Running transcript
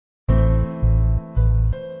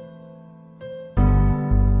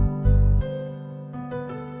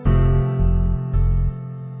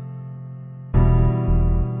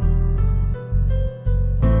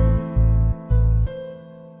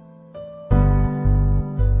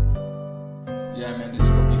Yeah man, this is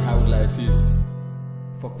fucking how life is.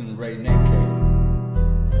 Fucking Reinecke.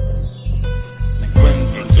 Me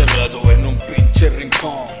encuentro encerrado en un pinche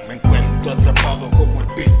rincón. Me encuentro atrapado como el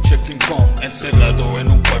pinche King Kong. Encerrado en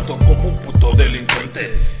un cuarto como un puto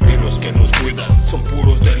delincuente. Y los que nos cuidan son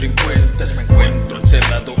puros delincuentes. Me encuentro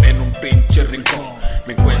encerrado en un pinche rincón.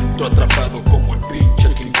 Me encuentro atrapado como el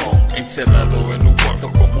pinche King Kong. Encerrado en un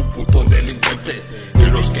cuarto como un puto delincuente. Y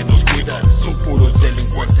los que nos cuidan son puros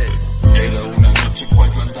delincuentes. Era una noche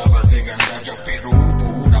cuando yo andaba de gandalla, pero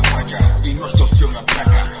hubo una falla y nos tosió la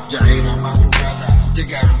placa. Ya era madrugada,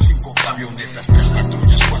 llegaron 5 camionetas, 3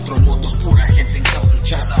 patrullas, 4 motos, pura gente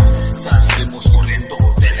encapuchada. Salimos corriendo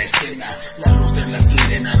de la escena, la luz de la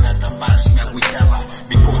sirena nada más me agüitaba.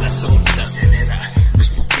 Mi corazón se acelera, mis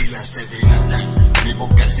pupilas se dilatan, mi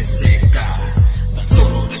boca se seca. Tan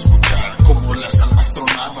solo de escuchar como las almas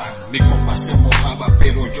tronaban. Mi compa se mojaba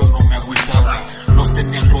pero yo no me agüitaba. Nos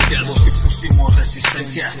tenían rodeados y pusimos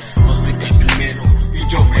resistencia. Nos brincan primero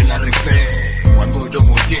y yo me la rifé. Cuando yo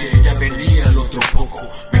volteé ya venía el otro poco.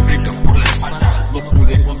 Me brincan por la espalda, no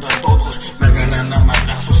pude contra todos. Me agarran a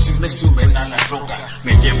manazos y me suben a la roca.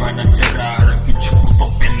 Me llevan a encerrar al pinche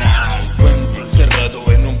puto penal. Me encuentro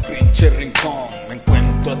encerrado en un pinche rincón. Me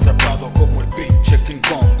encuentro atrapado como el pinche King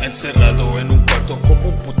Kong. Encerrado en un cuarto como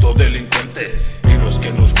un puto delincuente. Y los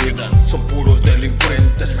que nos cuidan son puros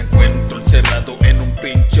delincuentes. Me encuentro encerrado en un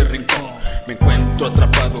pinche rincón. Me encuentro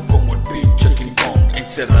atrapado como el pinche King Kong.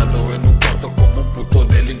 Encerrado en un cuarto como un puto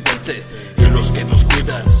delincuente. Y los que nos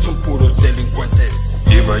cuidan son puros delincuentes.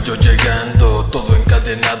 Iba yo llegando, todo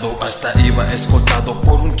encadenado, hasta iba escoltado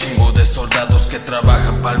por un chingo de soldados que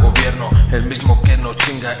trabajan para el gobierno, el mismo que nos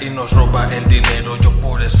chinga y nos roba el dinero. Yo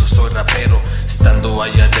por eso soy rapero. Estando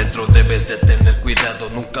allá adentro debes de tener cuidado,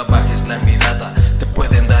 nunca bajes la mirada, te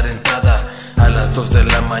pueden dar entrada. A las 2 de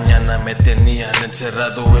la mañana me tenían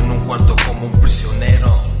encerrado en un cuarto como un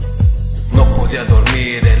prisionero. No podía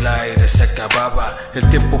dormir, el aire se acababa. El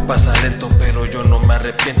tiempo pasa lento pero yo no me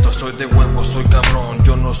arrepiento. Soy de huevo, soy cabrón,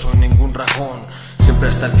 yo no soy ningún rajón. Siempre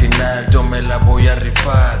hasta el final yo me la voy a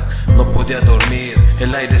rifar. No podía dormir,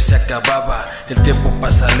 el aire se acababa. El tiempo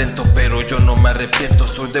pasa lento pero yo no me arrepiento.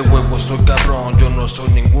 Soy de huevo, soy cabrón, yo no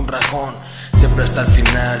soy ningún rajón. Siempre hasta el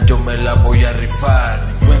final yo me la voy a rifar.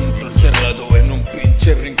 Me encuentro encerrado en un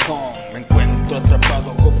pinche rincón. Me encuentro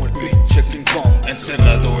atrapado como el pinche King Kong.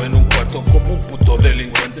 Encerrado en un cuarto como un puto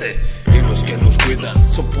delincuente. Y los que nos cuidan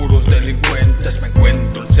son puros delincuentes. Me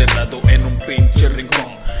encuentro encerrado en un pinche rincón.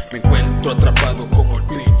 Me encuentro atrapado como el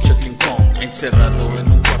pinche King Kong. Encerrado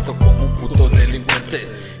en un cuarto como un puto delincuente.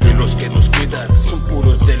 Y los que nos cuidan son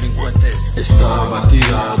puros delincuentes. Estaba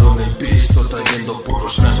tirado en el piso trayendo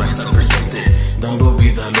puros flashbacks al presente, dando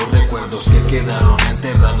vida a los recuerdos que quedaron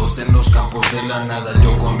enterrados en los campos de la nada.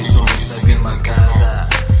 Yo con mi sonrisa bien marcada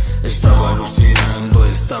estaba alucinando,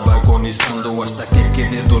 estaba agonizando hasta que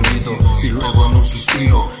quedé dormido. Y luego en un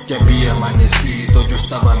suspiro ya había amanecido. Yo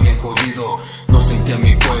estaba bien jodido, no sentía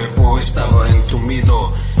mi cuerpo, estaba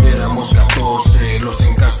entumido. Éramos 14 los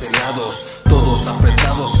encarcelados, todos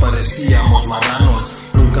apretados, parecíamos marranos.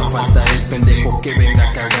 Nunca falta el pendejo que venga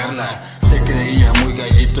a cagarla. Se creía muy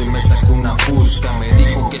gallito y me sacó una fusca. Me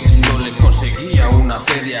dijo que si no le conseguía una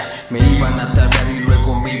feria me iban a tardar y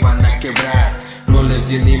luego me iban a quebrar. No les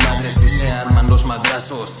di ni madre si se arman los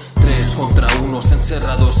madrazos. 3 contra 1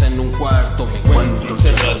 encerrados en un cuarto. Me encuentro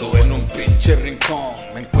encerrado en un pinche rincón.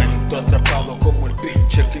 Me encuentro atrapado como el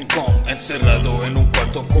pinche King Kong. Encerrado en un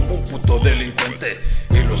cuarto como un puto delincuente.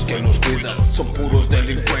 Y los que nos cuidan son puros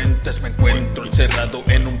delincuentes. Me encuentro encerrado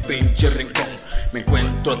en un pinche rincón. Me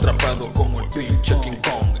encuentro atrapado como el pinche King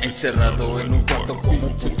Kong. Encerrado en un cuarto como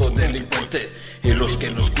un puto delincuente. Y los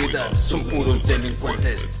que nos cuidan son puros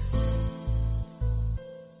delincuentes.